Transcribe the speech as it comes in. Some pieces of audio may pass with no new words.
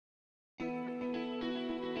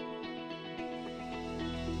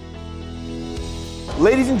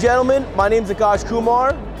Ladies and gentlemen, my name is Akash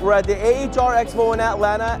Kumar. We're at the AHR Expo in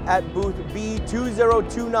Atlanta at booth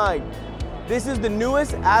B2029. This is the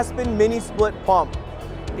newest Aspen mini split pump.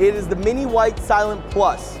 It is the Mini White Silent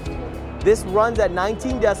Plus. This runs at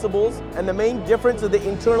 19 decibels, and the main difference are the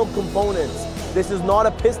internal components. This is not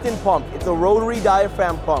a piston pump, it's a rotary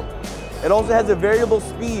diaphragm pump. It also has a variable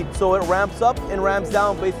speed, so it ramps up and ramps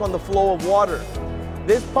down based on the flow of water.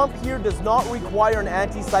 This pump here does not require an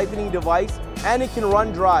anti-siphoning device, and it can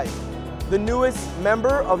run dry. The newest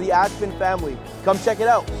member of the Aspen family. Come check it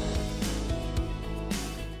out.